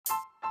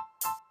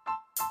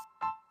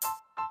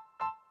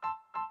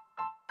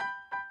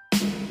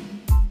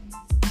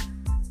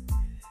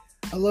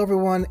Hello,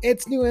 everyone.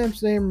 It's New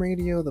Amsterdam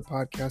Radio, the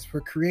podcast for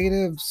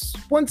creatives.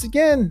 Once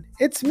again,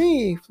 it's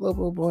me,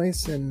 Flobo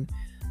Voice, and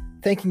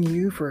thanking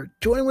you for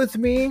joining with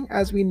me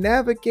as we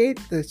navigate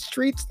the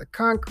streets, the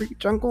concrete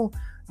jungle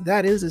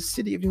that is the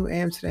city of New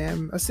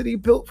Amsterdam, a city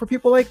built for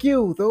people like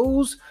you,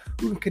 those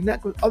who can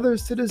connect with other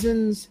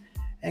citizens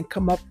and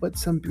come up with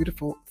some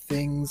beautiful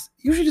things.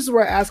 Usually, this is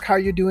where I ask how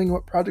you're doing,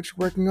 what projects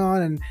you're working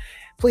on, and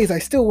please, I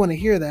still want to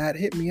hear that.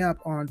 Hit me up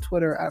on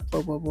Twitter at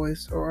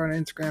FloboVoice or on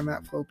Instagram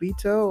at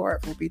Flobito or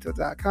at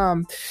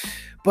Flobito.com.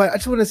 But I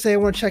just want to say, I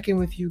want to check in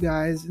with you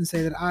guys and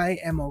say that I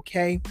am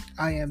okay.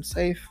 I am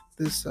safe.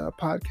 This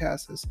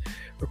podcast is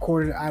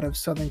recorded out of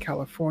Southern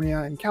California,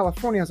 and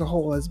California as a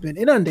whole has been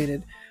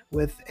inundated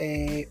with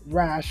a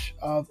rash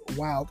of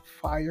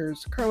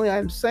wildfires. Currently,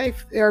 I'm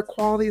safe. The air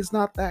quality is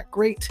not that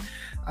great.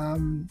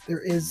 There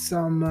is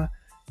some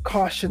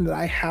caution that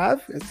I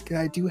have.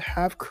 I do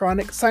have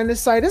chronic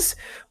sinusitis,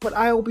 but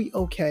I will be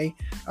okay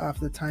for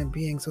the time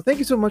being. So thank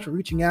you so much for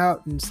reaching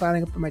out and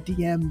sliding up in my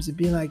DMs and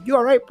being like, "You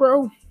all right,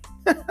 bro?"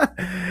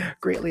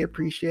 Greatly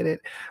appreciate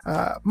it.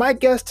 My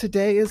guest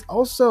today is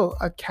also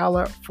a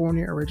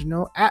California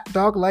original at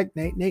Dog Like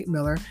Nate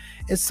Miller.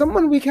 Is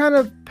someone we kind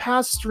of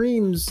passed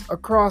streams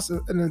across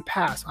in the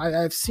past.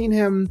 I've seen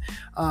him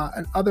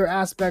in other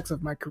aspects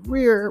of my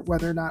career,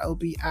 whether or not it'll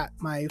be at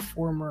my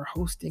former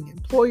hosting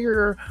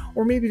employer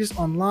or maybe just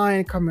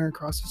online coming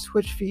across his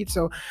Twitch feed.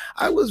 So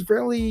I was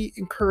really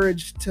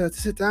encouraged to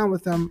sit down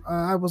with him.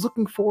 I was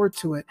looking forward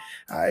to it.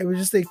 It was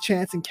just a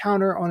chance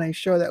encounter on a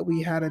show that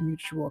we had a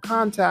mutual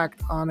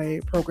contact on a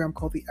program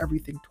called the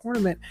Everything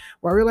Tournament,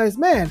 where I realized,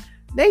 man,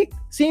 Nate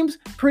seems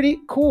pretty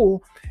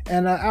cool.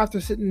 And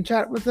after sitting and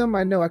chat with him,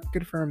 I know I can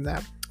confirm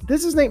that.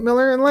 This is Nate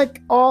Miller, and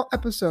like all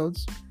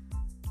episodes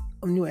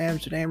of New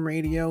Amsterdam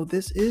Radio,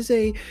 this is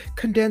a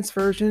condensed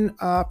version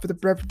for the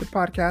breadth of the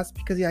podcast,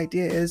 because the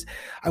idea is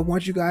I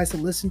want you guys to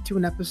listen to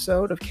an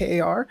episode of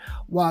KAR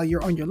while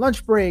you're on your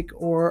lunch break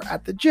or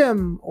at the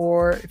gym,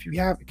 or if you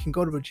can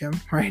go to a gym,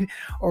 right?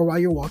 Or while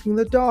you're walking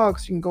the dog,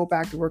 so you can go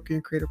back to work on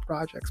your creative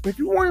projects. But if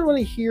you want to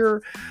really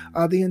hear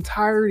the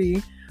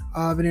entirety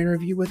of an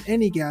interview with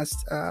any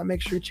guest,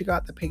 make sure you check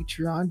out the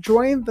Patreon.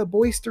 Join the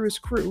boisterous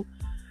crew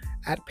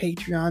at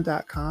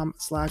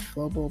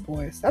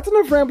patreon.com/FloboVoice. That's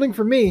enough rambling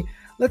for me.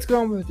 Let's go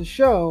on with the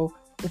show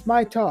with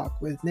my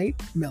talk with Nate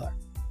Miller.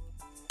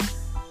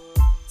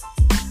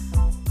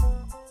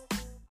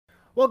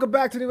 Welcome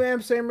back to New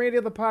Amsterdam Radio,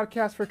 the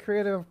podcast for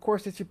creative. Of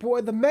course, it's your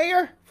boy, the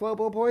mayor,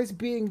 Flobo Voice,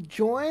 being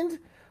joined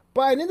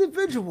by an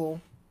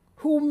individual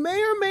who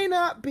may or may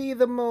not be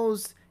the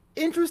most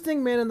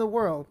interesting man in the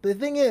world. But the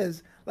thing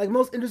is, like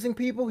most interesting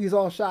people, he's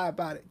all shy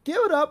about it. Give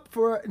it up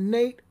for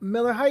Nate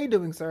Miller. How you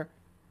doing, sir?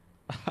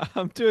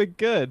 I'm doing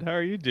good. How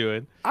are you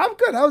doing? I'm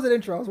good. How was that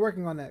intro? I was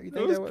working on that. You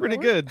think it was pretty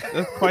good.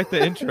 That's quite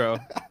the intro.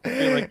 I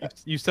feel like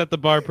you set the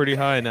bar pretty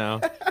high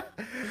now.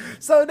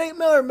 So Nate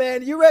Miller,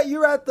 man,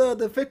 you're at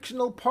the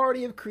fictional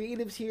party of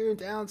creatives here in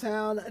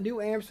downtown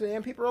New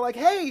Amsterdam. People are like,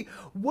 "Hey,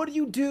 what do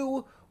you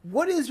do?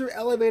 What is your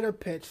elevator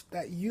pitch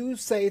that you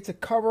say to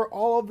cover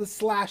all of the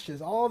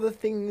slashes, all of the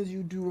things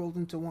you do rolled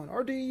into one,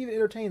 or do you even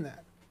entertain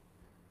that?"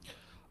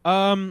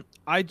 I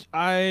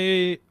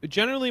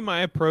generally,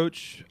 my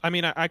approach,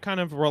 I kind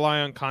of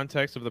rely on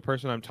context of the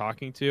person I'm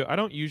talking to.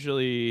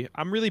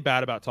 I'm really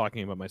bad about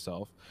talking about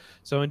myself.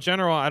 So in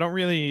general, I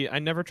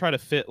never try to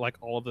fit like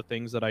all of the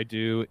things that I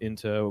do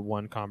into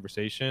one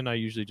conversation. I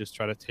usually just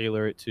try to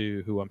tailor it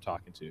to who I'm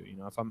talking to. You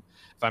know, if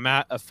I'm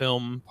at a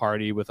film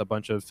party with a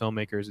bunch of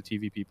filmmakers and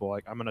TV people,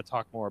 like I'm going to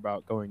talk more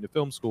about going to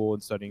film school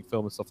and studying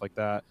film and stuff like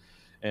that,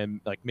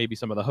 and like maybe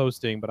some of the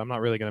hosting, but I'm not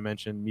really going to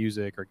mention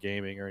music or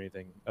gaming or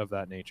anything of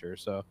that nature.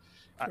 So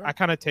sure. I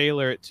kind of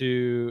tailor it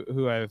to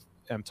who I'm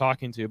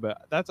talking to,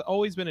 but that's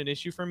always been an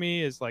issue for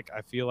me, is like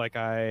I feel like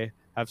I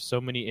have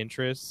so many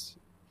interests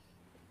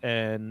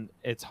and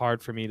it's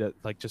hard for me to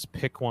like just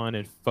pick one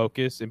and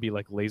focus and be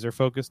like laser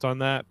focused on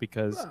that,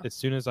 because as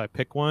soon as I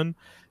pick one,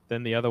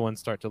 then the other ones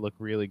start to look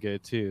really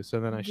good too. So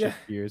then I shift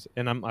gears,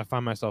 and I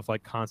find myself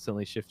like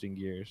constantly shifting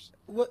gears.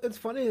 Well, it's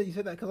funny that you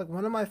said that, because like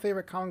one of my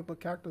favorite comic book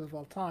characters of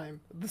all time,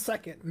 the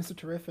second, Mr.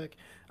 Terrific,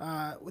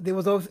 it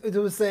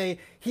was say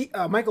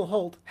Michael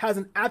Holt has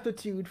an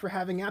aptitude for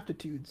having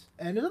aptitudes,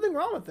 and there's nothing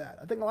wrong with that.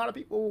 I think a lot of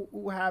people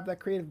who have that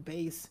creative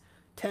base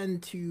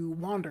tend to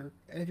wander,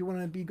 and if you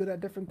want to be good at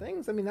different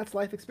things, I mean, that's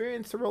life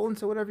experience to roll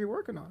into whatever you're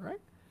working on,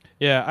 right?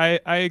 Yeah,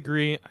 I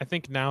agree. I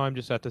think now I'm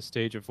just at the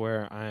stage of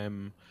where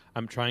I'm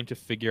trying to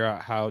figure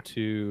out how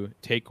to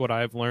take what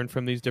I've learned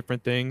from these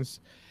different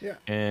things,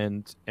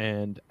 and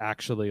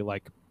actually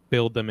like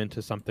build them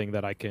into something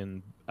that I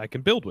can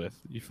build with,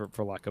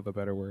 for lack of a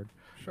better word.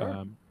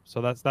 Sure. So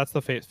that's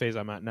the phase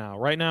I'm at now.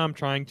 Right now, I'm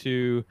trying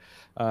to,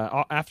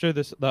 after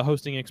the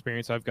hosting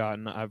experience I've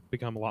gotten, I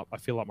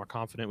feel a lot more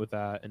confident with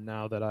that. And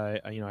now that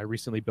I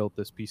recently built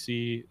this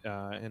PC,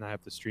 and I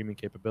have the streaming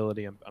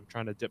capability, I'm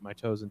trying to dip my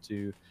toes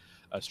into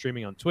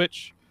streaming on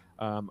Twitch.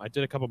 I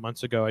did a couple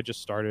months ago. I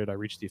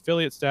reached the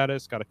affiliate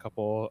status, got a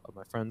couple of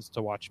my friends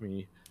to watch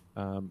me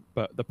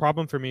But the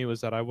problem for me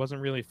was that I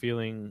wasn't really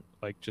feeling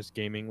like just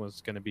gaming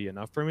was going to be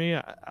enough for me.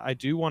 I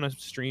do want to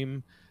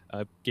stream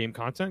game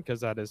content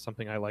because that is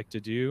something I like to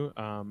do.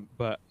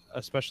 But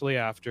especially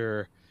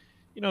after,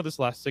 this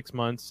last 6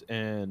 months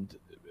and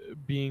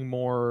being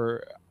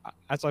more,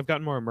 as I've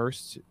gotten more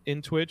immersed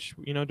in Twitch,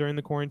 during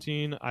the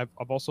quarantine, I've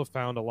also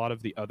found a lot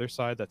of the other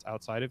side that's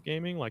outside of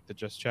gaming, like the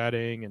just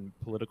chatting and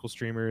political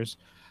streamers.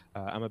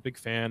 I'm a big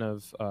fan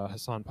of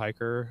Hassan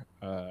Piker,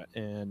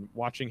 and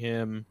watching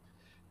him,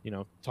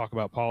 talk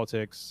about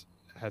politics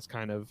has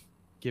kind of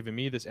given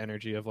me this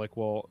energy of like,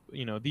 well,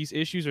 these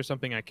issues are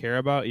something I care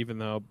about, even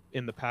though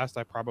in the past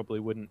I probably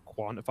wouldn't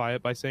quantify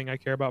it by saying I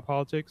care about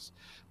politics.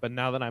 But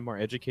now that I'm more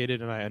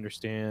educated and I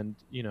understand,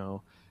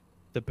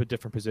 the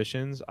different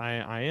positions,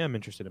 I am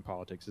interested in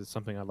politics. It's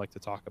something I'd like to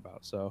talk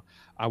about. So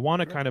I want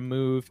to kind of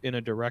move in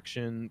a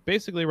direction.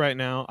 Basically, right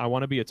now, I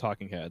want to be a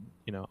talking head.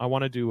 I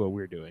want to do what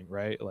we're doing,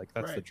 right? Like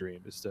that's the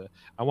dream. Is to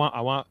I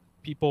want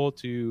people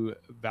to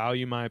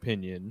value my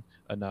opinion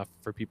enough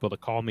for people to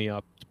call me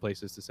up to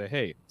places to say,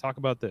 hey, talk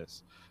about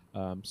this.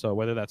 So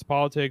whether that's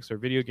politics or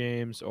video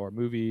games or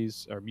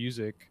movies or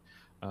music,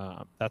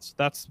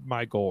 that's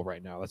my goal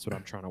right now. That's what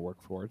I'm trying to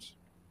work towards.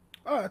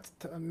 Oh,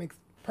 that makes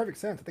perfect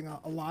sense. I think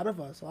a lot of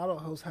us, a lot of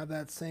hosts have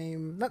that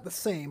same, not the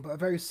same, but a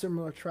very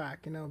similar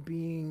track,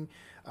 being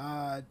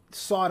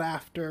sought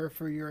after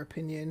for your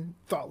opinion,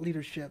 thought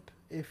leadership,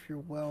 if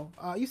you will.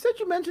 You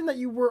mentioned that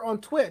you were on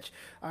Twitch.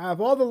 Of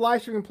all the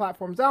live streaming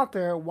platforms out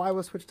there, why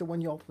was Twitch the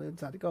one you ultimately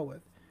decided to go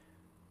with?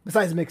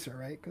 Besides Mixer,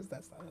 right? Because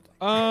that's not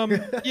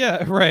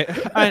yeah, right.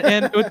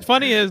 And what's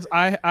funny is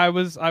I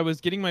was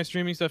getting my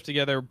streaming stuff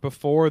together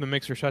before the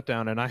Mixer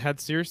shutdown, and I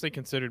had seriously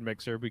considered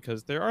Mixer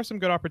because there are some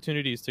good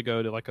opportunities to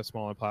go to like a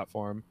smaller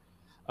platform.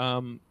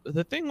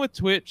 The thing with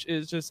Twitch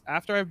is just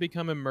after I've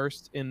become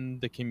immersed in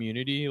the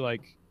community,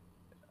 like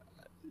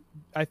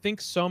I think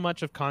so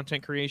much of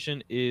content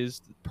creation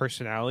is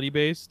personality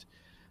based,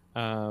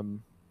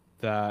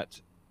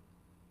 that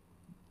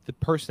the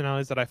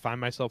personalities that I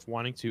find myself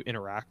wanting to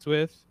interact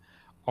with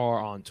are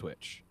on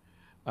Twitch.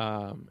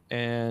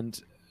 And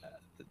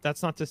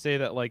that's not to say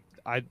that like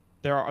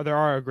there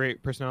are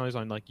great personalities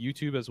on like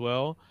YouTube as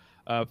well.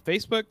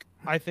 Facebook,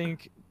 I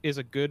think, is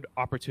a good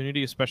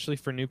opportunity, especially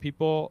for new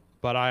people.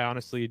 But I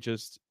honestly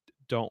just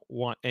don't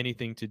want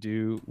anything to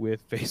do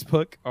with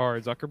Facebook or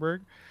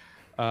Zuckerberg.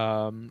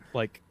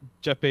 Like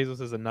Jeff Bezos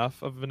is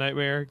enough of a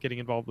nightmare getting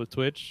involved with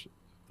Twitch,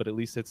 but at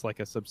least it's like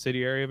a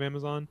subsidiary of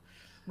Amazon.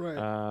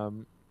 right.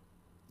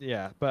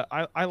 Yeah, but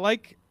I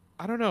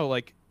don't know,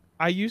 like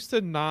I used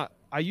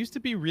to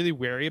be really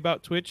wary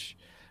about Twitch,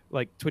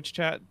 like Twitch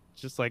chat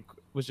just like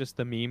was just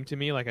the meme to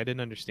me, like I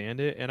didn't understand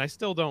it, and I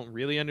still don't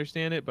really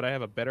understand it, but I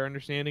have a better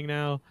understanding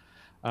now.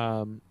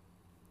 um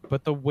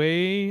but the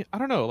way, I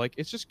don't know, like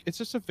it's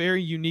just a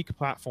very unique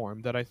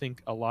platform that I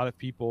think a lot of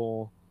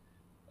people,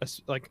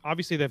 like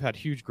obviously they've had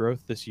huge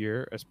growth this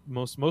year, as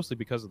mostly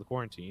because of the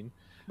quarantine.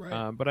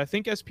 Right. But I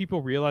think as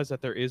people realize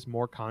that there is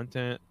more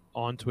content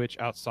on Twitch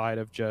outside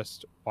of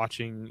just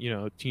watching,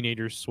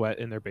 teenagers sweat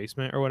in their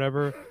basement or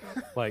whatever,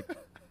 like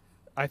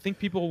I think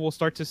people will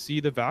start to see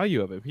the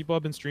value of it. People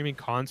have been streaming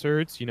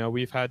concerts.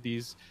 We've had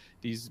these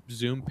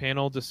Zoom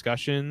panel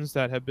discussions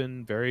that have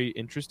been very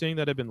interesting,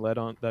 that have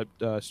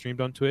been streamed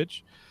on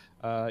Twitch.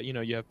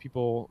 You have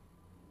people,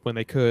 when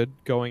they could,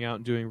 going out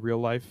and doing real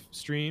life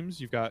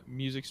streams. You've got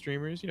music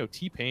streamers.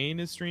 T-Pain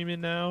is streaming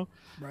now.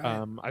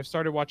 Right. I've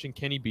started watching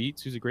Kenny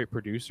Beats, who's a great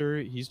producer.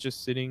 He's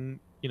just sitting,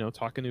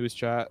 talking to his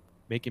chat,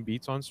 making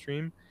beats on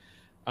stream.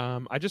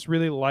 I just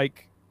really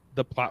like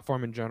the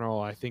platform in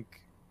general. I think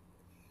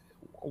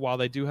while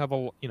they do have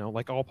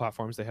like all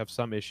platforms, they have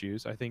some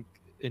issues. I think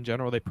in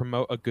general they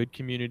promote a good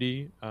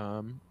community.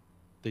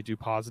 They do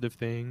positive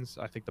things.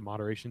 I think the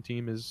moderation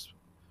team is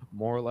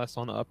more or less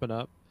on the up and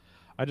up.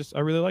 I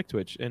really like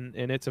Twitch, and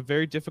it's a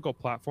very difficult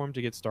platform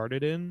to get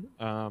started in.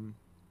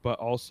 But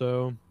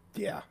also,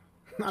 Yeah.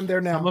 I'm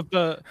there now. some of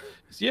the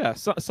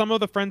some of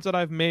the friends that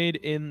I've made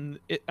in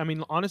it, I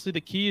mean, honestly,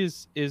 the key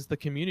is the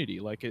community.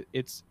 Like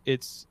it's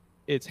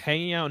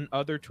hanging out in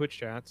other Twitch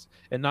chats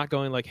and not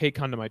going like, hey,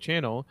 come to my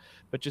channel,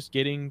 but just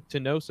getting to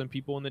know some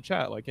people in the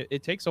chat. Like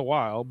it takes a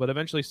while, but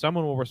eventually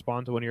someone will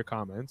respond to one of your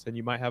comments and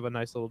you might have a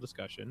nice little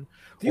discussion.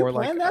 Do you Or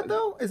plan like that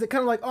though? Is it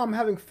kind of like, oh, I'm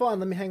having fun,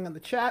 let me hang on the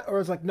chat, or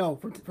is it like, no,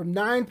 from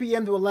 9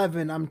 p.m. to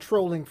 11, I'm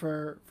trolling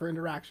for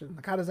interaction?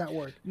 Like, how does that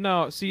work?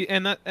 No, see,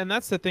 and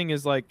that's the thing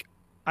is like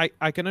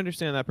I can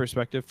understand that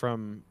perspective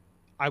from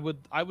I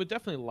would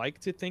definitely like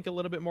to think a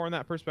little bit more in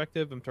that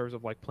perspective in terms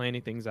of like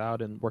planning things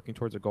out and working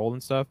towards a goal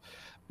and stuff.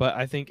 But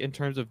I think in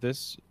terms of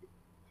this,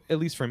 at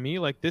least for me,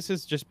 like this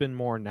has just been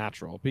more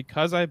natural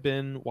because I've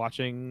been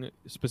watching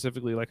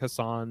specifically like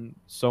Hassan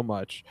so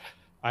much.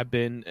 I've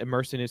been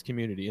immersed in his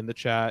community, in the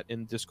chat,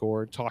 in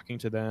Discord, talking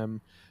to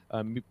them,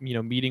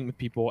 meeting with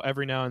people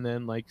every now and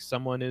then. Like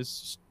someone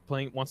is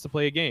wants to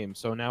play a game,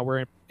 so now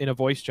we're in a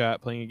voice chat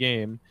playing a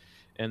game,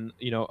 and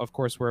of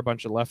course we're a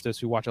bunch of leftists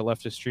who watch a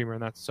leftist streamer,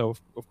 and that's so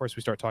of course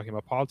we start talking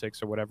about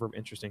politics or whatever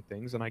interesting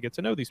things, and I get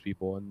to know these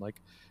people,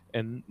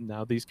 and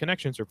now these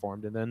connections are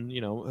formed, and then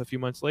a few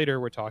months later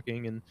we're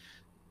talking, and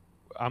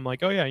I'm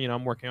like, oh yeah,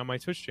 I'm working on my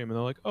Twitch stream, and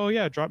they're like, oh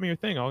yeah, drop me your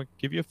thing, I'll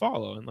give you a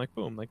follow, and like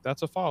boom, like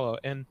that's a follow,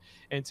 and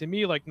to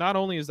me, like not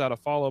only is that a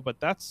follow, but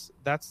that's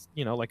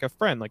like a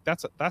friend, like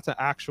that's an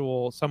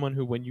actual someone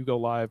who when you go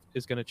live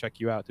is going to check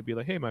you out to be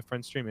like, hey, my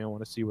friend's streaming, I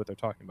want to see what they're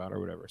talking about or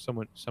whatever,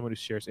 someone who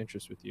shares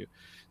interests with you.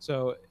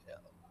 So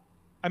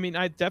I mean,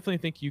 I definitely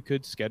think you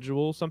could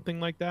schedule something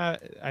like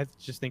that. I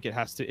just think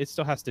it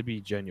still has to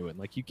be genuine.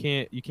 Like you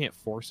can't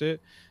force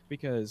it,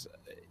 because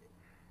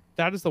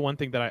that is the one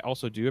thing that I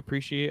also do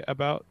appreciate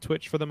about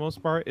Twitch for the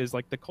most part, is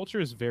like the culture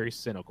is very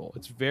cynical.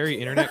 It's very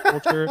internet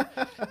culture.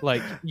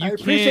 Like I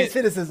appreciate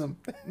cynicism.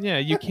 Yeah,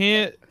 you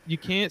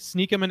can't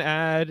sneak them an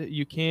ad.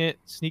 You can't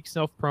sneak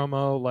self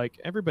promo.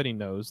 Like everybody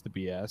knows the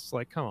BS.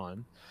 Like come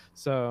on.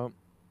 So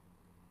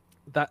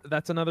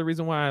that's another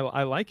reason why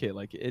I like it.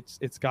 Like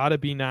it's got to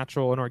be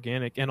natural and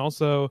organic, and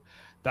also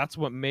that's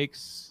what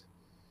makes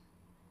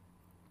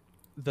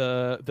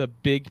the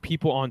big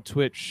people on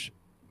Twitch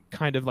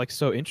kind of like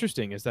so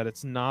interesting, is that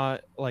it's not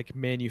like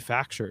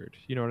manufactured,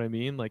 you know what I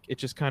mean? Like it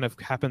just kind of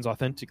happens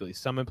authentically.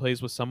 Someone plays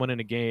with someone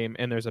in a game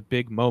and there's a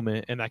big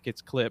moment and that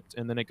gets clipped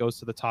and then it goes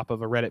to the top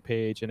of a Reddit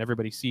page and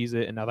everybody sees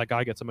it, and now that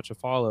guy gets a bunch of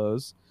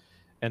follows,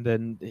 and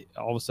then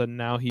all of a sudden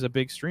now he's a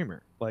big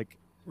streamer. Like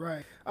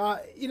right.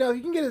 You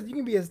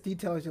can be as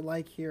detailed as you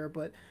like here,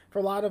 but for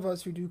a lot of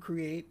us who do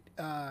create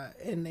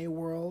in a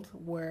world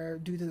where,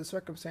 due to the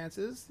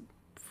circumstances,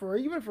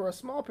 even for a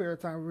small period of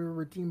time, we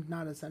were deemed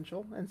not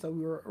essential, and so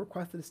we were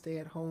requested to stay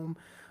at home.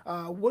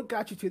 What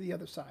got you to the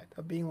other side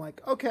of being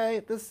like, okay,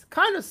 this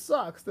kind of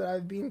sucks that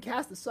I've been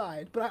cast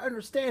aside, but I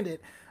understand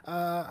it.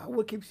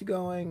 What keeps you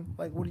going?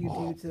 Like, what do you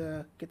do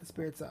to get the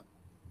spirits up?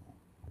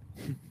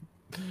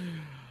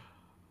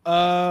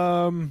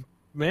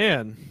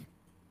 Man,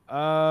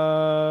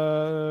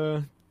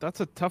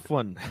 that's a tough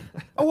one.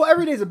 Oh, well,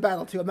 every day's a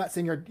battle too. I'm not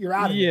saying you're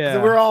out of it.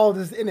 Yeah, We're all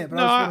just in it. But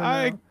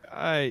no,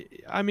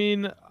 I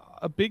mean,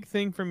 a big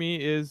thing for me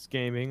is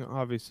gaming,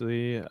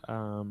 obviously.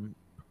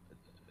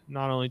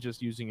 Not only just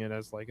using it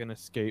as like an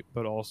escape,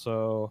 but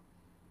also,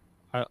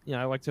 I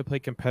like to play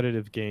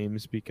competitive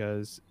games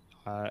because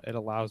it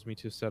allows me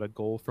to set a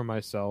goal for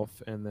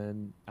myself and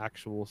then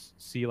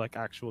see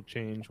actual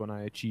change when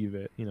I achieve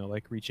it.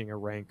 Like reaching a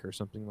rank or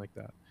something like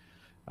that.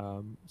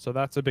 So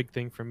that's a big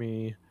thing for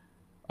me.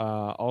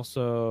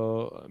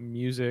 Also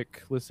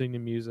music, listening to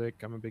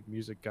music. I'm a big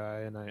music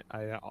guy, and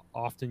I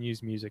often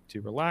use music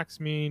to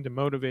relax me, to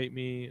motivate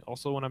me.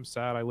 Also when I'm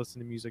sad, I listen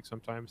to music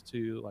sometimes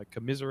to like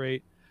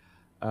commiserate.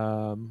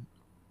 And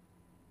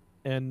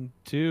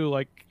two,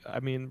 like, I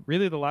mean,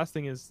 really the last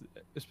thing is,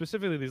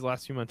 specifically these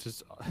last few months,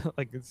 is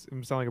like,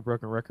 I'm sounding like a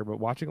broken record, but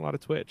watching a lot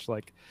of Twitch,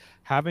 like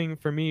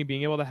for me,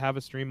 being able to have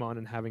a stream on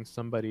and having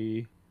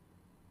somebody,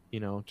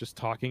 just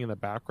talking in the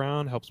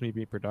background helps me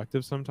be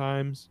productive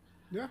sometimes.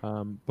 Yeah.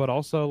 But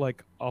also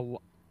like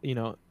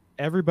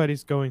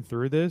everybody's going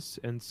through this,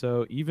 and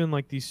so even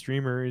like these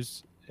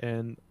streamers,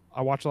 and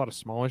I watch a lot of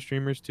smaller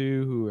streamers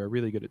too who are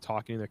really good at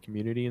talking to their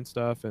community and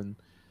stuff, and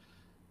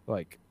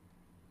like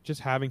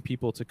just having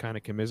people to kind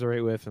of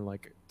commiserate with and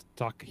like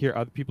hear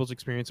other people's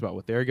experience about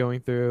what they're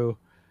going through,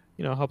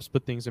 helps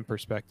put things in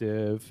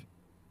perspective,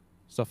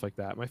 stuff like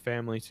that. My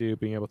family too,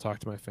 being able to talk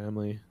to my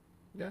family.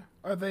 Yeah.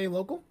 Are they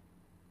local?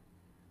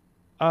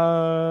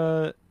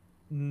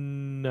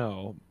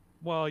 No.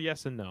 Well,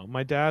 yes and no.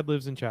 My dad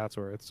lives in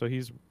Chatsworth, so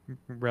he's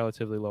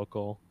relatively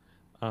local.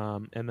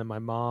 And then my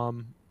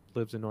mom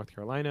lives in North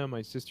Carolina.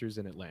 My sister's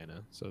in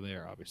Atlanta, so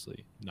they're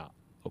obviously not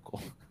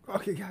local.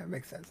 Okay, yeah, it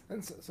makes sense.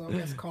 And so I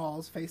guess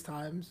calls,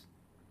 FaceTimes,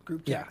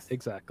 group chats. Yeah,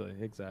 exactly.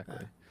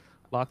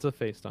 Lots of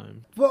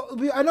FaceTime. Well,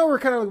 I know we're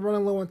kind of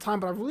running low on time,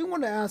 but I really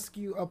want to ask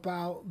you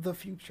about the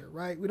future,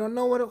 right? We don't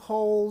know what it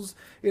holds.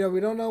 We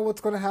don't know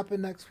what's going to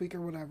happen next week or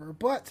whatever.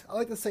 But I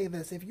like to say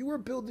this. If you were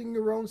building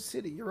your own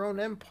city, your own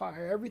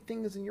empire,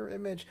 everything is in your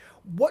image,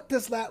 what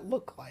does that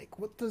look like?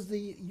 What does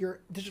your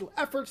digital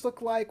efforts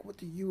look like? What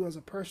do you as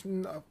a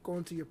person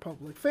going to your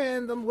public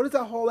fandom, what does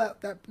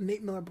that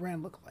Nate Miller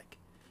brand look like?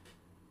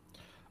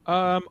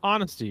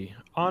 Honesty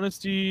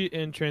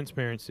and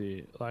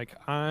transparency. Like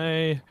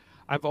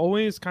I've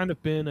always kind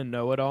of been a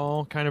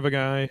know-it-all kind of a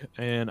guy,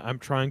 and I'm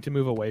trying to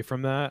move away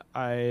from that.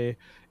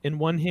 In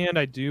one hand,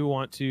 I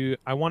want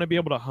to be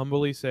able to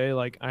humbly say,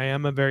 like, I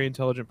am a very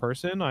intelligent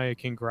person. I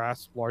can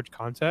grasp large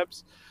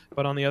concepts.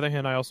 But on the other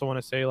hand, I also want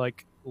to say,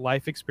 like,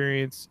 life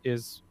experience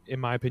is, in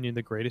my opinion,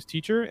 the greatest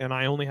teacher, and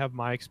I only have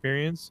my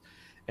experience.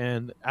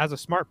 And as a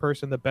smart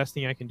person, the best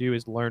thing I can do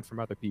is learn from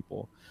other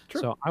people.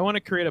 True. So I want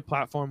to create a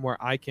platform where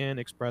I can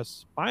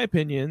express my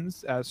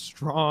opinions as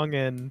strong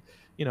and,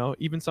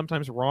 even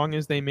sometimes wrong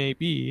as they may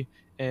be,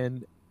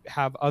 and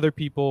have other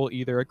people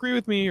either agree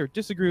with me or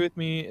disagree with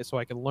me so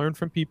I can learn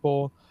from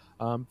people.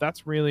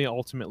 That's really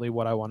ultimately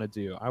what I want to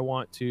do. I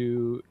want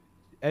to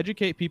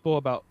educate people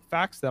about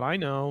facts that I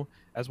know,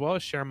 as well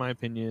as share my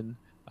opinion.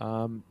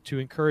 to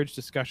encourage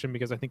discussion,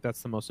 because I think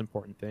that's the most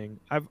important thing.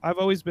 I've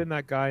always been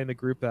that guy in the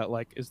group that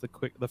like is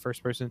the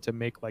first person to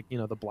make like, you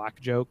know, the black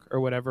joke or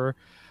whatever,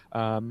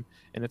 and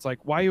it's like,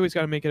 why you always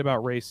got to make it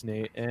about race,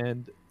 Nate?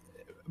 And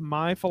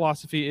my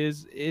philosophy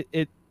is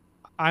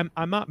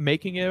I'm not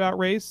making it about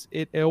race.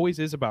 It always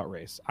is about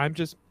race. I'm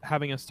just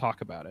having us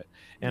talk about it.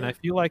 And I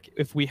feel like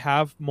if we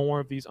have more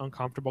of these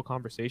uncomfortable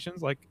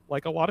conversations, like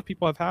a lot of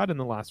people have had in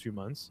the last few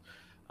months,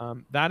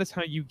 that is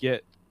how you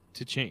get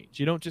to change.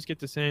 You don't just get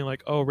to saying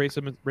like, oh,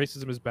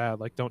 racism is bad,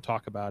 like don't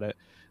talk about it.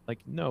 Like,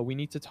 no, we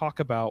need to talk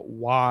about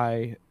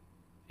why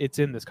it's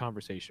in this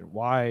conversation.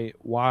 Why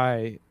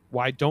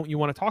don't you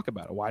want to talk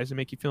about it? Why does it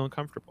make you feel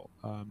uncomfortable?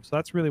 So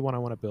that's really what I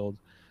want to build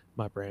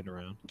my brand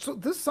around. So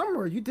this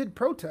summer you did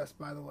protest,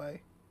 by the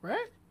way,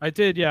 right? I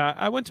did, yeah.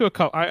 I went to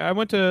I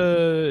went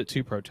to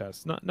 2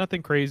 protests.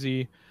 Nothing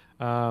crazy.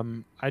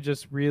 I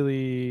just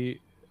really,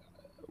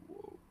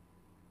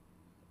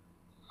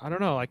 I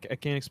don't know. Like I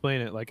can't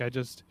explain it. Like it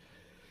just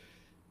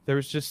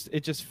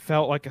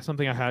felt like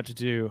something I had to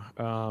do.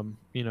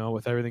 You know,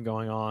 with everything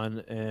going on,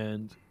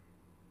 and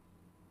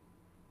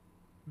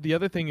the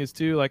other thing is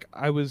too, like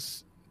I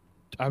was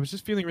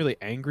just feeling really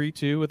angry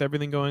too with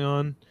everything going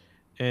on,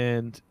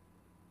 and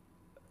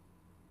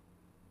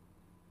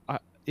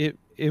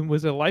it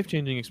was a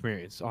life-changing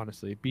experience,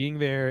 honestly, being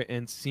there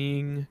and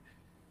seeing,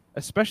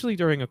 especially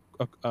during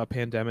a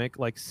pandemic,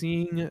 like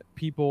seeing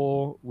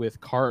people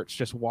with carts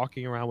just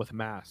walking around with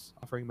masks,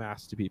 offering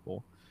masks to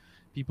people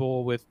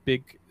with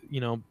big, you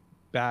know,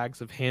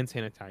 bags of hand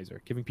sanitizer,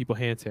 giving people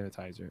hand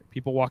sanitizer,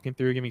 people walking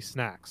through giving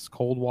snacks,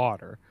 cold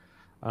water,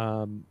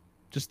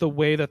 just the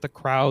way that the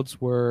crowds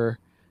were,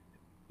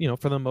 you know,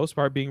 for the most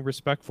part being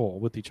respectful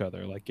with each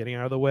other, like getting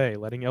out of the way,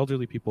 letting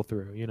elderly people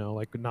through, you know,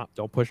 like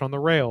don't push on the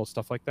rails,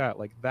 stuff like that.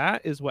 Like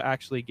that is what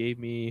actually gave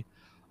me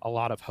a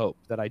lot of hope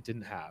that I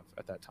didn't have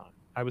at that time.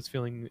 I was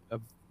feeling a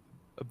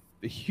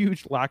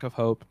huge lack of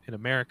hope in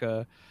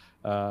America,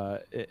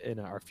 in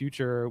our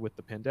future with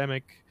the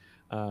pandemic,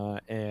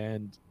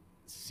 and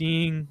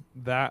seeing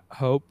that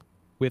hope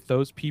with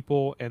those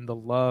people and the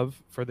love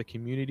for the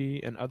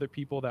community and other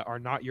people that are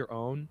not your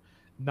own,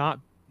 not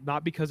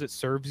because it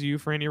serves you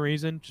for any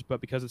reason, just but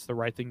because it's the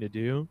right thing to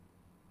do.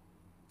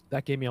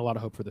 That gave me a lot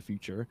of hope for the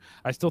future.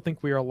 I still think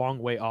we are a long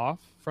way off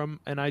from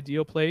an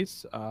ideal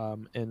place,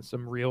 and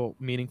some real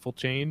meaningful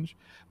change,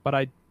 but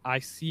I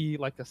see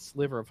like a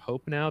sliver of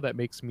hope now that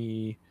makes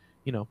me,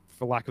 you know,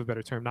 for lack of a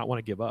better term, not want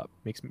to give up.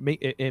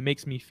 It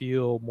makes me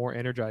feel more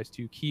energized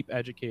to keep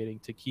educating,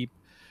 to keep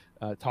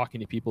talking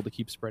to people, to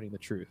keep spreading the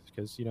truth.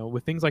 Because, you know,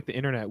 with things like the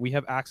internet, we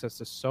have access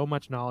to so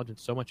much knowledge and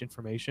so much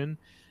information,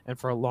 and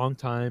for a long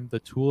time the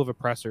tool of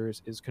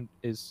oppressors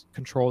is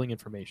controlling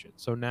information.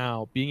 So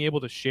now being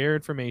able to share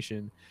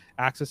information,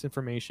 access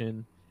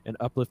information, and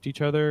uplift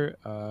each other,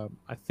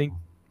 I think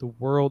the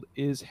world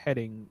is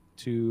heading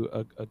to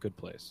a good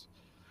place.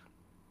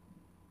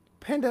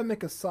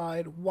 Pandemic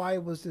aside, why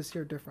was this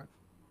year different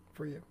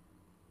for you?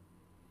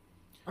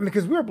 I mean,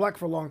 because we were black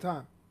for a long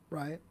time,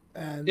 right?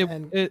 And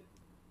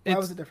why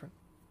was it different?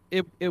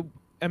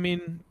 I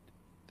mean,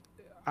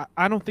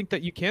 I don't think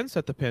that you can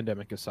set the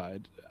pandemic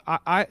aside.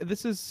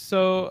 This is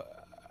so,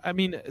 I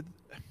mean,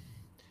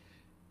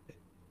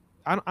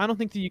 I don't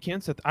think that you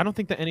can I don't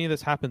think that any of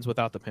this happens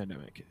without the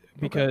pandemic,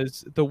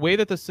 because the way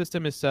that the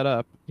system is set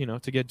up, you know,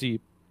 to get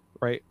deep,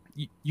 right?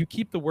 You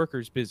keep the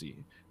workers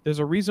busy. There's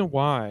a reason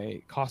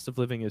why cost of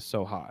living is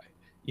so high.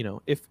 You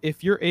know,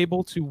 if you're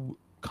able to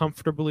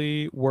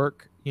comfortably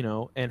work, you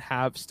know, and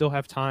still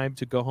have time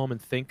to go home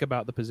and think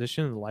about the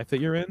position and the life that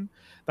you're in,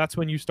 that's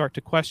when you start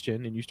to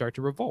question and you start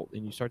to revolt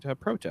and you start to have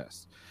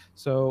protests.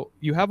 So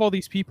you have all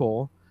these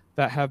people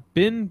that have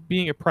been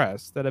being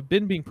oppressed, that have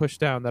been being pushed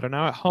down, that are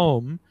now at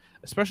home,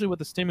 especially with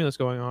the stimulus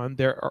going on.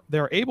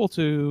 They're able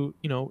to,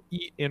 you know,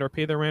 eat and or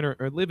pay their rent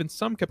or live in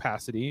some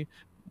capacity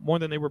more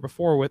than they were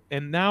before with,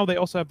 and now they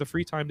also have the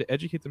free time to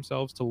educate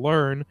themselves, to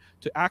learn,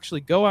 to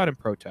actually go out and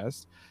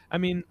protest. I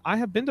mean, I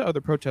have been to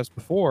other protests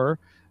before,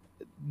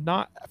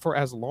 not for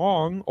as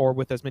long or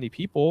with as many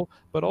people,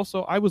 but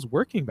also I was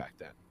working back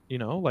then. You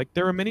know, like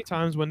there are many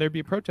times when there'd be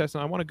a protest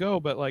and I want to go,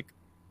 but like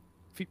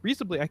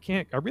reasonably I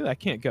can't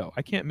go.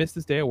 I can't miss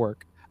this day of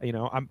work. You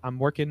know, I'm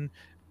working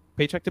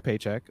paycheck to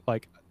paycheck.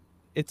 Like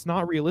it's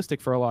not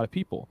realistic for a lot of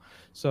people.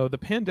 So the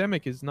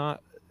pandemic is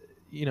not,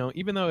 you know,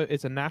 even though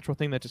it's a natural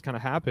thing that just kind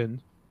of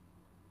happened,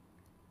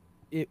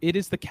 it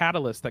is the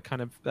catalyst that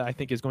that I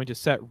think is going to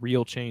set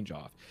real change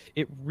off.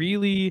 It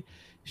really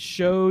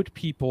showed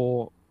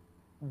people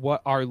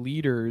what our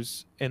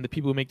leaders and the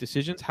people who make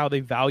decisions, how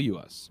they value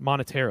us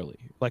monetarily,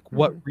 like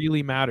what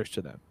really matters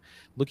to them.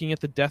 Looking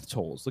at the death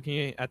tolls,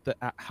 looking at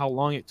how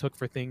long it took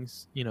for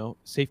things, you know,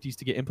 safeties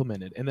to get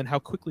implemented, and then how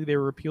quickly they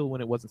were repealed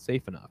when it wasn't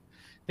safe enough.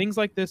 Things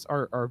like this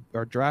are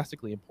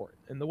drastically important.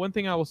 And the one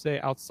thing I will say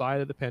outside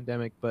of the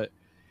pandemic, but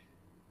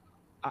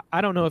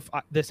I don't know if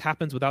this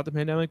happens without the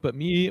pandemic, but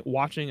me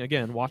watching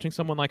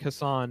someone like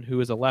Hassan, who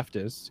is a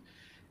leftist,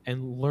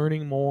 and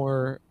learning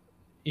more,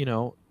 you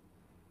know,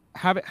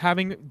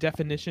 having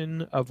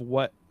definition of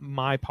what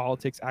my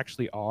politics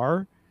actually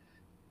are,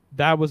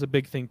 that was a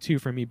big thing too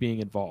for me being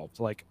involved.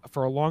 Like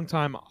for a long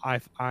time, I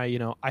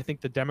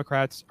think the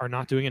Democrats are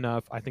not doing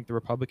enough. I think the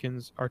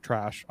Republicans are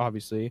trash,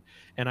 obviously,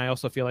 and I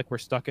also feel like we're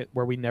stuck at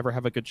where we never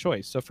have a good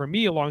choice. So for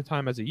me, a long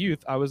time as a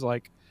youth, I was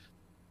like,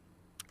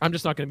 I'm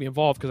just not going to be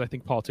involved because I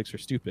think politics are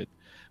stupid.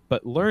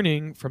 But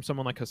learning from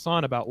someone like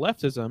Hassan about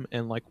leftism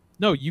and like,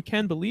 no, you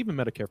can believe in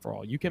Medicare for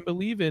all. You can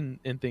believe in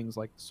things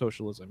like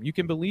socialism. You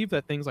can believe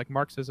that things like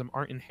Marxism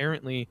aren't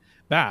inherently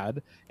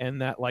bad,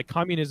 and that like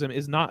communism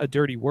is not a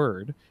dirty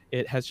word.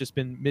 It has just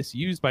been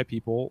misused by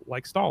people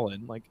like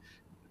Stalin. Like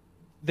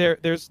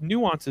there's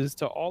nuances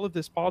to all of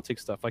this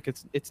politics stuff. Like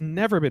it's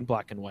never been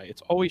black and white.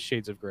 It's always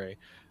shades of gray.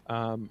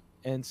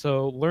 And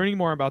so learning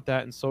more about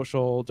that and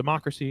social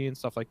democracy and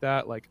stuff like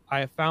that, like I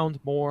have found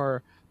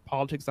more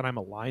politics that I'm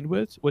aligned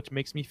with, which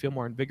makes me feel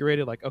more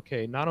invigorated. Like,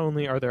 okay, not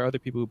only are there other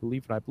people who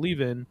believe what I believe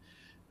in,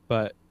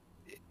 but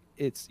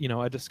it's, you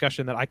know, a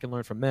discussion that I can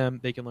learn from them,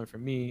 they can learn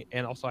from me,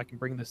 and also I can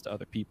bring this to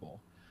other people.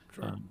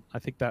 Sure. I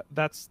think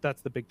that's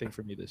the big thing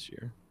for me this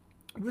year.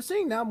 We're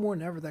seeing now more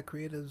than ever that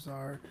creatives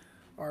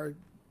are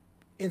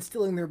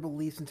instilling their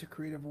beliefs into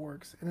creative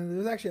works. And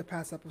there's actually a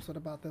past episode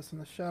about this in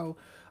the show.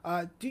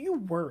 Do you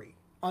worry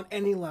on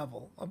any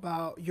level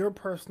about your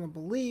personal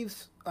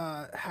beliefs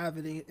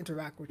having to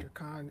interact with your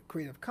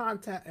creative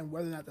content, and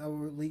whether or not that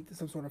will lead to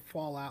some sort of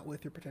fallout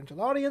with your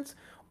potential audience?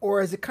 Or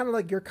is it kind of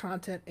like your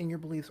content and your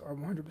beliefs are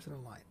 100%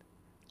 aligned?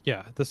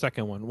 Yeah, the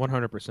second one,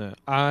 100%.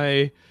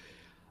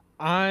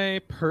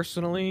 I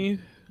personally,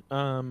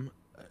 I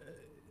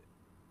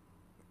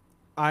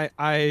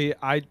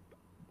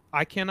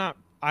cannot.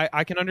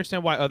 I can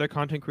understand why other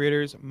content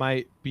creators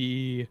might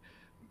be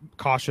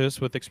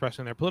cautious with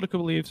expressing their political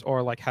beliefs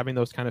or like having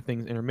those kind of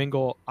things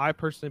intermingle. I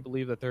personally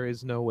believe that there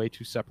is no way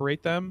to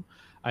separate them.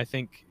 I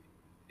think,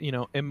 you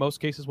know, in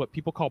most cases, what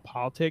people call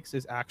politics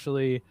is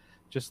actually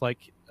just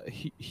like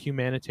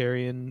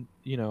humanitarian,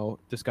 you know,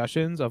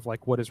 discussions of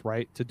like what is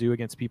right to do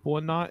against people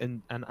and not.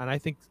 And I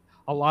think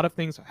a lot of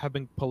things have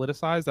been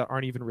politicized that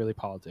aren't even really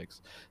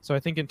politics. So I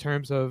think in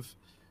terms of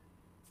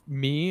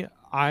me,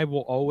 I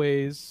will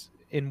always,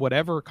 in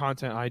whatever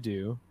content I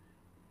do,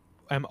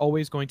 I'm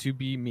always going to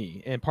be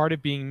me. And part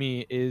of being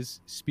me is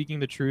speaking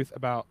the truth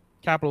about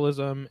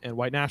capitalism and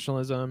white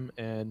nationalism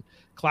and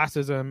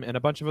classism and a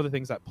bunch of other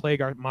things that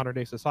plague our modern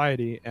day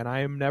society. And I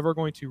am never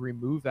going to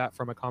remove that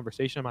from a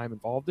conversation I'm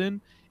involved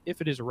in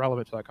if it is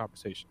relevant to that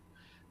conversation.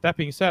 That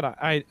being said,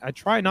 I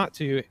try not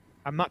to,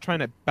 I'm not trying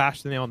to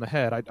bash the nail on the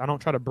head. I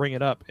don't try to bring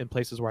it up in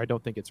places where I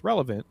don't think it's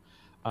relevant.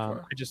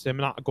 Sure. I just am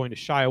not going to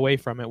shy away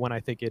from it when I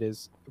think it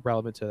is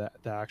relevant to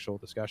the actual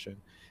discussion.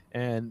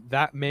 And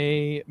that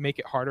may make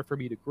it harder for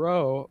me to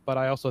grow, but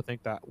I also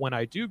think that when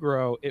I do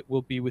grow, it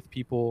will be with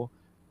people,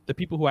 the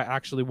people who I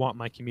actually want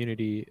my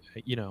community,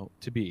 you know,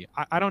 to be.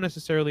 I don't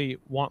necessarily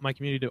want my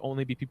community to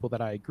only be people that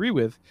I agree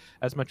with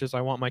as much as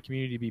I want my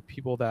community to be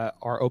people that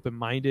are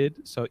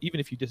open-minded. So even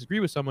if you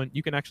disagree with someone,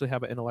 you can actually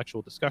have an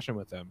intellectual discussion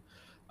with them.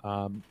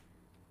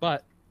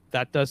 But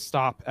that does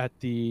stop at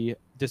the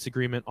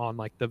disagreement on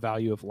like the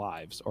value of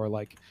lives or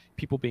like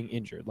people being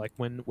injured. Like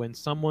when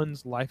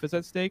someone's life is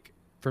at stake,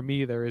 for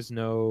me, there is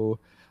no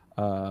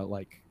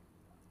like,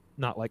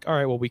 not like, all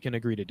right, well, we can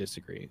agree to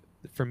disagree.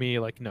 For me,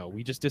 like, no,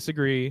 we just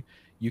disagree.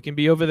 You can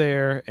be over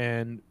there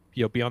and,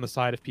 you know, be on the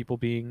side of people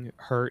being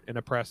hurt and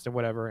oppressed and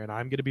whatever, and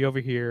I'm going to be over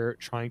here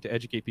trying to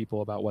educate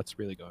people about what's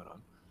really going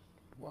on.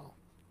 Wow.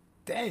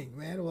 Dang,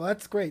 man. Well,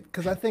 that's great,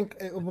 because I think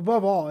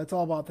above all, it's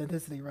all about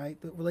authenticity,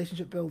 right? The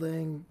relationship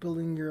building,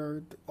 building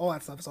your, all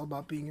that stuff. It's all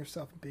about being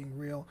yourself and being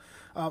real.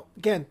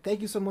 Again,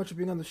 thank you so much for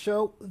being on the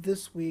show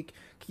this week.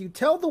 Can you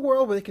tell the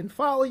world where they can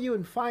follow you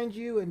and find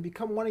you and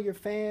become one of your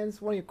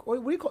fans? One of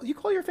your, what do you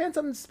call your fans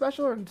something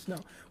special or no?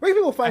 Where can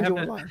people find you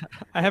online?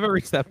 I haven't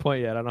reached that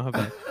point yet. I don't have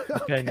a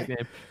okay.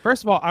 Nickname.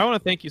 First of all, I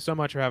want to thank you so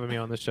much for having me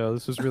on the show.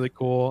 This was really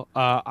cool.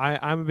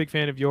 I'm a big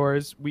fan of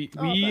yours.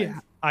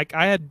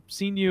 I had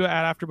seen you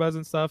at AfterBuzz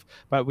and stuff,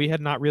 but we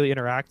had not really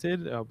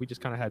interacted. We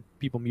just kind of had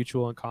people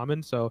mutual in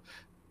common. So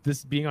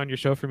this being on your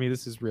show for me,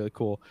 this is really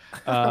cool.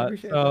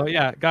 So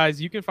yeah,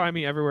 guys, you can find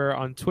me everywhere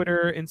on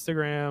Twitter,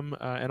 Instagram,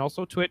 and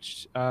also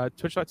Twitch,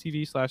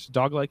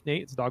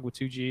 twitch.tv/doglikenate. It's dog with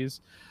 2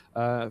 G's.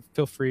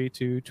 Feel free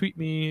to tweet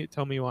me,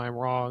 tell me why I'm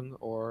wrong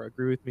or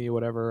agree with me,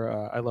 whatever.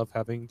 I love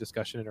having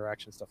discussion,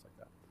 interaction, stuff like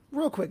that.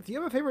 Real quick, do you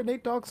have a favorite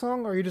Nate Dogg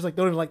song, or you just like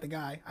don't even like the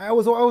guy? I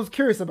was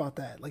curious about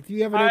that. Like, do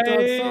you have a Nate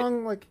Dogg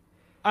song? Like,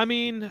 I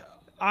mean,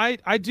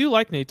 I do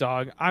like Nate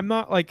Dogg. I'm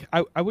not like,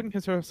 I wouldn't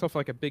consider myself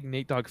like a big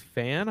Nate Dogg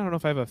fan. I don't know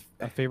if I have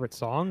a favorite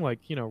song, like,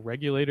 you know,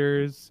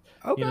 Regulators,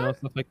 okay, you know,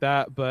 stuff like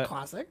that. But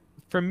classic.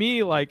 For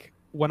me, like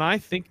when I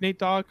think Nate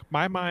Dogg,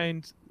 my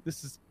mind,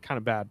 this is kind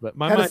of bad, but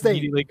my Head of mind State.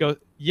 immediately goes,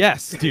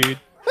 yes, dude.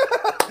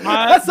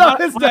 I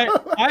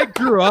I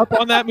grew up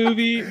on that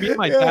movie. Me and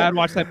my dad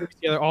watched that movie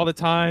together all the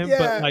time. Yeah.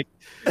 But like,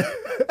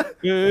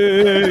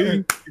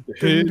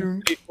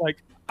 like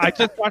I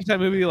just watched that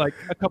movie like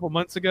a couple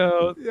months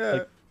ago. Yeah.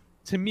 Like,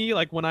 to me,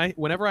 like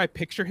whenever I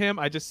picture him,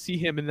 I just see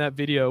him in that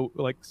video,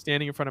 like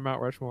standing in front of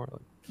Mount Rushmore.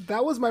 Like,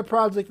 That was my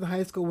project in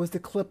high school, was to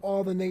clip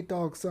all the Nate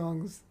Dogg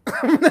songs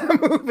from that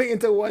movie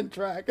into one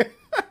track.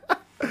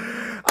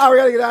 We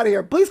gotta get out of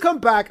here. Please come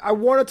back. I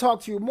want to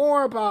talk to you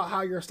more about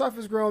how your stuff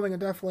is growing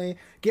and definitely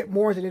get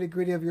more into the nitty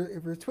gritty of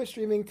your Twitch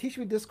streaming. Teach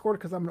me Discord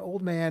because I'm an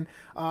old man.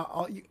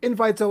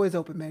 Invites always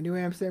open, man. New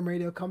Amsterdam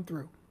Radio, come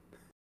through.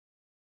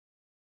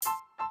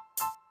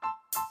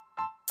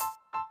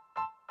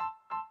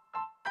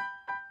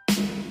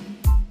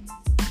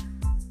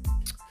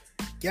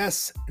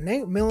 Yes,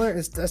 Nate Miller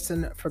is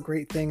destined for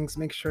great things.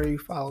 Make sure you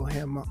follow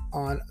him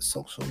on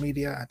social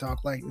media at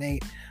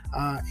DogLikeNate.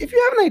 If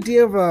you have an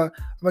idea of a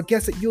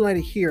guest that you like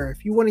to hear,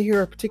 if you want to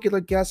hear a particular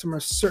guest from a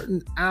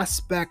certain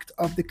aspect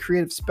of the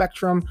creative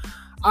spectrum,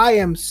 I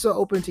am so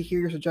open to hear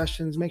your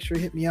suggestions. Make sure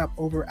you hit me up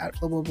over at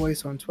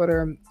FloboVoice on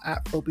Twitter,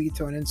 at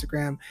Flobito on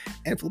Instagram,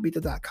 and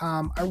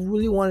Flobito.com. I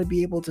really want to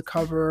be able to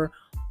cover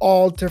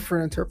all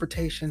different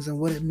interpretations and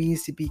what it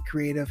means to be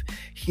creative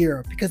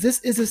here, because this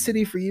is a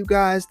city for you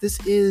guys. This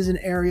is an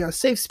area, a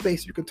safe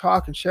space you can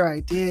talk and share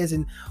ideas,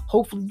 and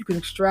hopefully you can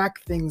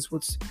extract things,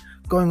 what's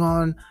going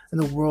on in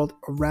the world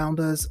around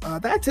us.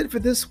 That's it for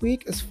this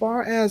week. As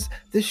far as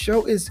this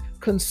show is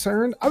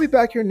concerned, I'll be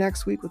back here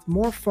next week with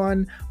more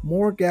fun,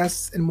 more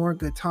guests, and more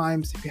good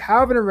times. If you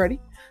haven't already,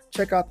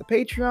 check out the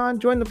Patreon.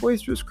 Join the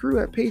Boisterous crew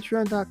at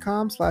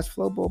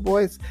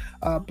patreon.com/FloboBoys.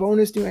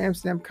 Bonus New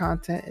Amsterdam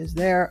content is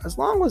there, as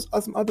long as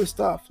some other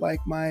stuff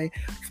like my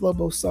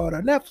Flobo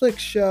Soda Netflix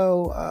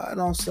show, and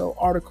also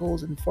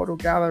articles and photo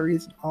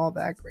galleries and all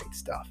that great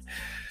stuff.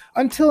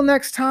 Until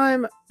next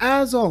time,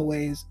 as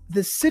always,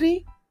 the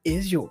city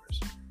is yours.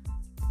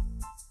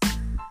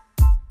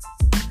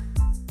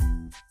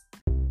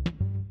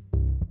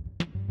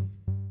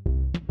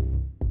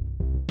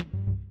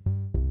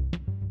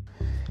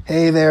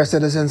 Hey there,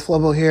 citizens.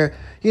 Flobo here.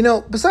 You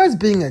know, besides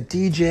being a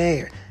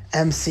DJ or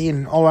MC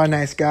and an all-around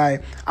nice guy,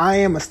 I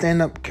am a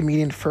stand-up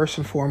comedian first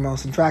and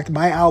foremost. In fact,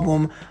 my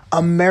album,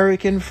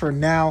 American for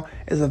Now,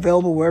 is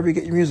available wherever you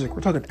get your music.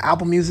 We're talking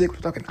Apple Music, we're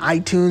talking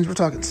iTunes, we're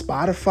talking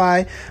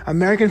Spotify.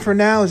 American for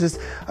Now is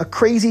just a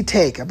crazy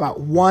take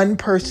about one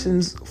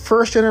person's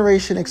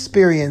first-generation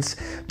experience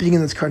being in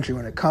this country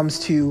when it comes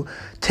to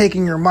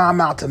taking your mom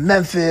out to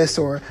Memphis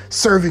or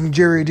serving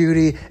jury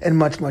duty and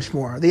much, much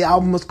more. The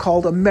album was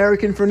called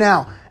American for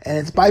Now, and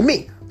it's by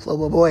me,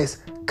 Flobo Boys.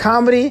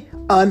 Comedy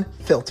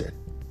Unfiltered.